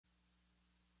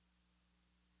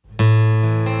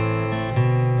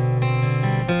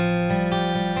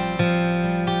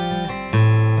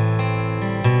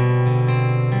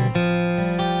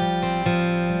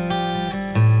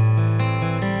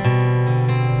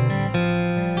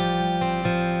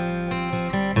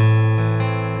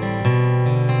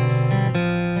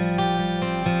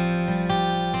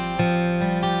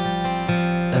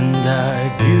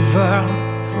give up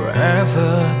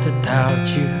forever without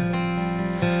you,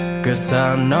 'cause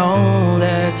I know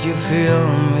that you feel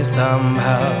me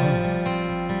somehow.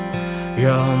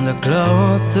 You're the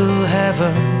close to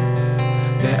heaven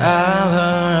that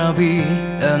I'll be,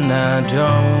 and I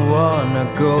don't wanna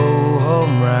go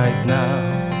home right now.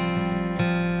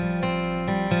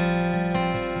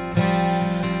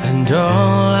 And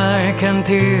all I can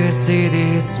see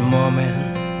this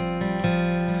moment,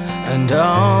 and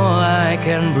all I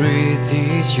can breathe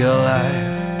is your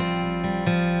life.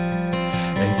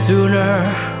 And sooner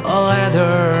or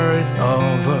later it's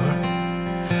over.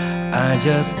 I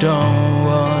just don't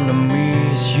wanna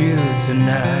miss you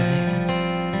tonight.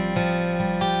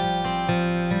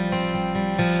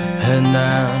 And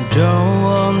I don't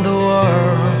want the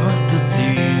world to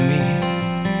see me,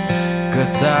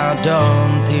 'cause I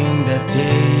don't think that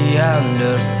they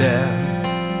understand.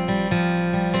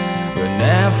 When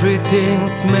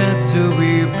everything's meant to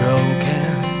be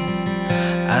broken,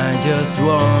 I just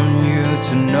want you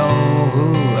to know who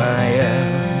I am.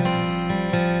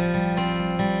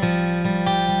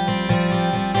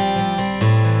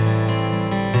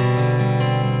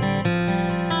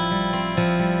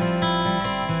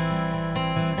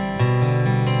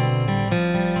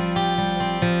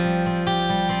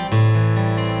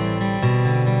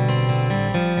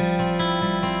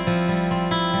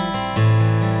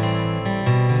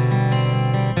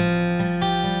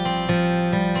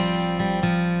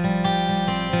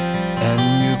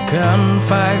 Can't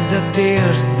fight the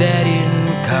tears that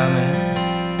ain't coming,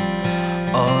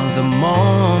 or the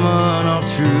moment of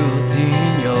truth in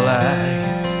your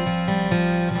eyes.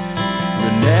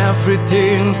 When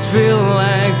everything's feel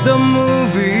like the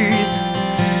movies,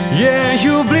 yeah,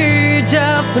 you bleed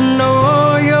just to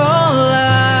know your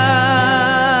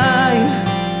life.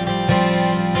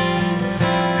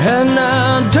 And I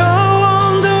don't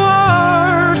want the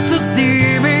world to see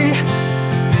me,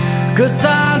 'cause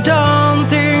I don't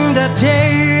think that they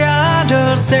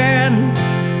understand.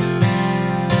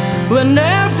 When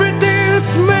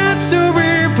everything's meant to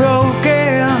be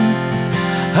broken,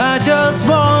 I just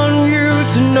want you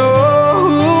to know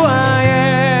who I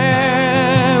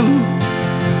am.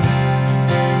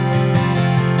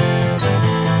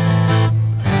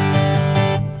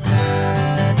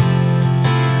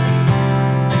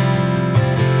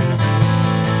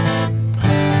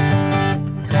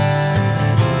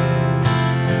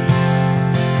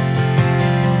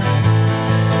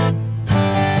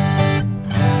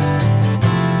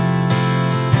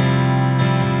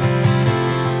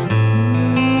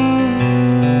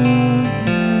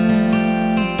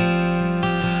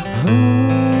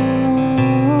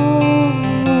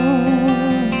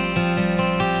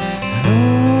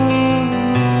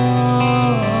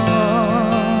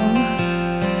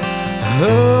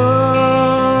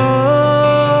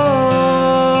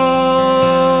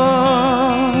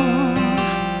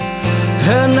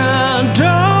 And I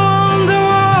don't want the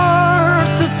world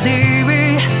to see me,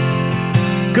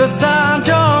 'cause I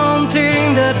don't think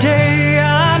that they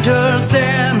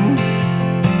understand.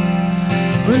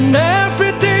 When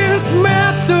everything's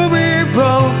meant to be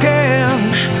broken,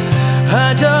 I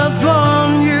just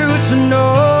want you to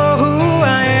know who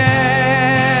I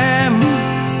am.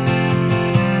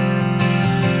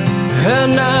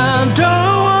 And I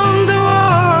don't want the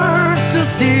world to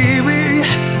see me,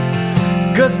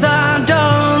 'cause I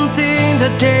don't think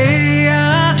that they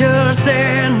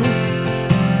understand.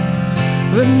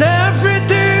 When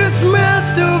everything's meant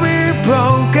to be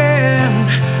broken,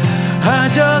 I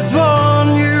just want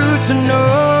you to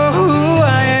know who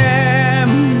I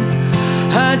am.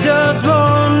 I just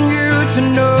want you to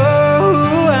know who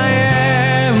I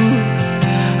am.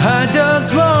 I just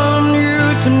want you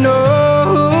to know